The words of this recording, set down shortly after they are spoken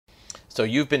So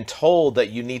you've been told that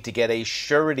you need to get a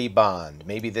surety bond.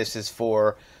 Maybe this is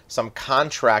for some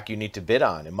contract you need to bid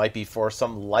on. It might be for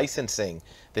some licensing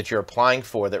that you're applying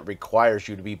for that requires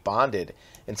you to be bonded.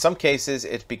 In some cases,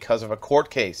 it's because of a court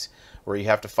case where you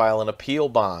have to file an appeal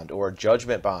bond or a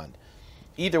judgment bond.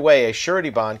 Either way, a surety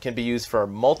bond can be used for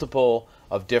multiple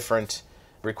of different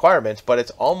requirements, but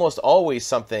it's almost always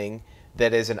something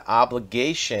that is an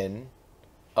obligation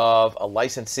of a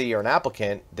licensee or an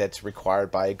applicant that's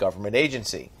required by a government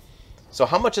agency. So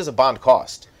how much does a bond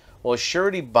cost? Well, a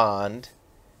surety bond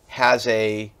has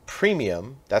a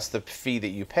premium, that's the fee that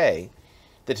you pay,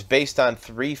 that's based on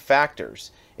three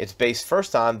factors. It's based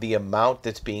first on the amount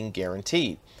that's being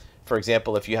guaranteed. For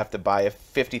example, if you have to buy a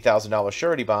 $50,000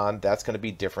 surety bond, that's going to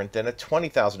be different than a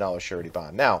 $20,000 surety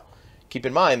bond. Now, keep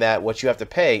in mind that what you have to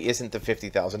pay isn't the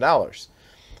 $50,000.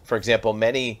 For example,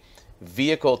 many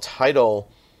vehicle title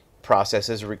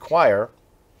processes require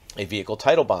a vehicle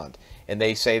title bond, and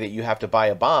they say that you have to buy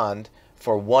a bond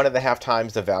for 1.5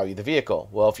 times the value of the vehicle.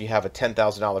 Well, if you have a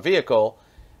 $10,000 vehicle,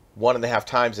 1.5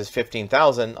 times is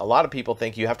 $15,000. A lot of people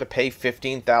think you have to pay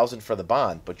 $15,000 for the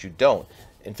bond, but you don't.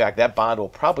 In fact, that bond will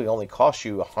probably only cost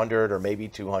you $100 or maybe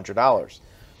 $200.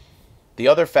 The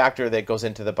other factor that goes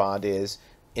into the bond is,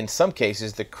 in some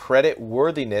cases, the credit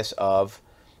worthiness of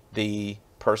the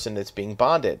person that's being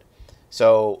bonded.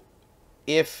 So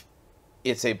if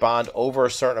it's a bond over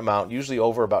a certain amount, usually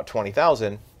over about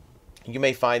 $20,000, you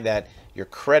may find that your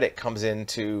credit comes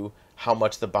into how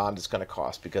much the bond is going to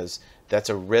cost, because that's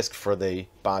a risk for the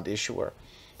bond issuer.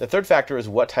 The third factor is,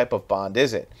 what type of bond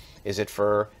is it? Is it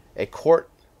for a court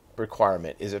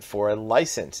requirement? Is it for a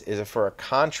license? Is it for a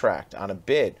contract on a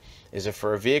bid? Is it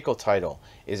for a vehicle title?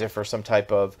 Is it for some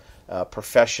type of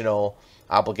professional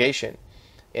obligation?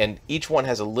 And each one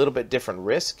has a little bit different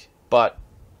risk, but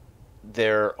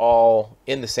they're all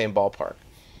in the same ballpark.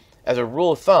 As a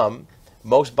rule of thumb,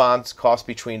 most bonds cost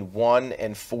between 1%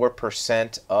 and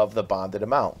 4% of the bonded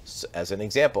amount. As an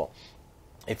example,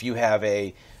 if you have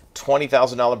a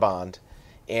 $20,000 bond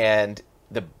and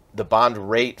the bond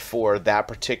rate for that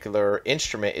particular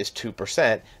instrument is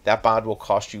 2%, that bond will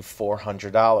cost you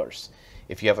 $400.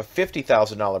 If you have a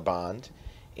 $50,000 bond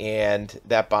and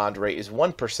that bond rate is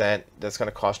 1%, that's going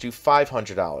to cost you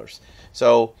 $500.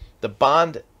 So the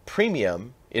bond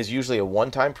premium is usually a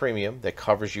one-time premium that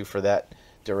covers you for that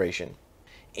duration.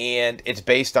 And it's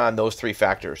based on those three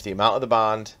factors: the amount of the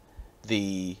bond,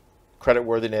 the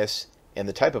creditworthiness, and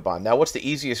the type of bond. Now, what's the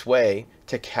easiest way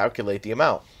to calculate the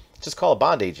amount? Just call a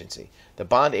bond agency. The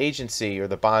bond agency or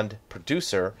the bond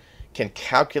producer can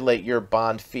calculate your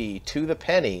bond fee to the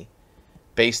penny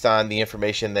based on the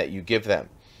information that you give them.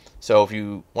 So if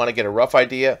you want to get a rough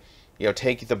idea,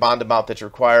 take the bond amount that's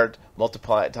required,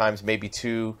 multiply it times maybe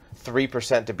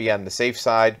 2-3% to be on the safe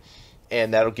side,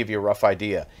 and that'll give you a rough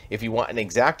idea. If you want an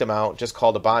exact amount, just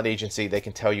call the bond agency. They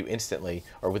can tell you instantly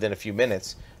or within a few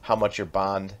minutes how much your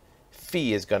bond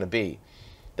fee is going to be.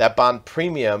 That bond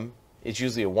premium is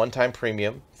usually a one-time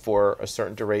premium for a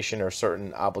certain duration or a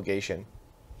certain obligation.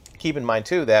 Keep in mind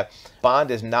too that bond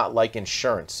is not like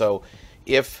insurance. So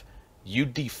if you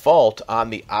default on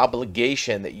the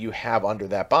obligation that you have under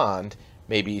that bond,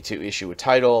 maybe to issue a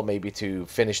title, maybe to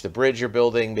finish the bridge you're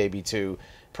building, maybe to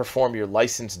perform your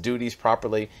license duties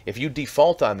properly, if you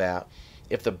default on that,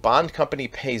 if the bond company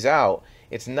pays out,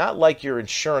 it's not like your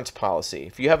insurance policy.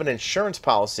 If you have an insurance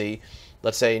policy,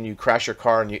 let's say, and you crash your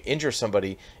car and you injure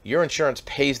somebody, your insurance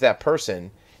pays that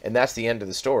person, and that's the end of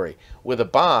the story. With a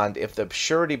bond, if the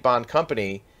surety bond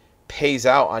company pays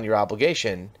out on your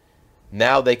obligation,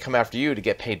 now they come after you to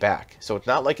get paid back. So it's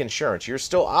not like insurance. You're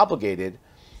still obligated,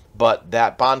 but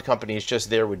that bond company is just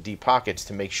there with deep pockets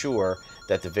to make sure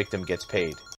that the victim gets paid.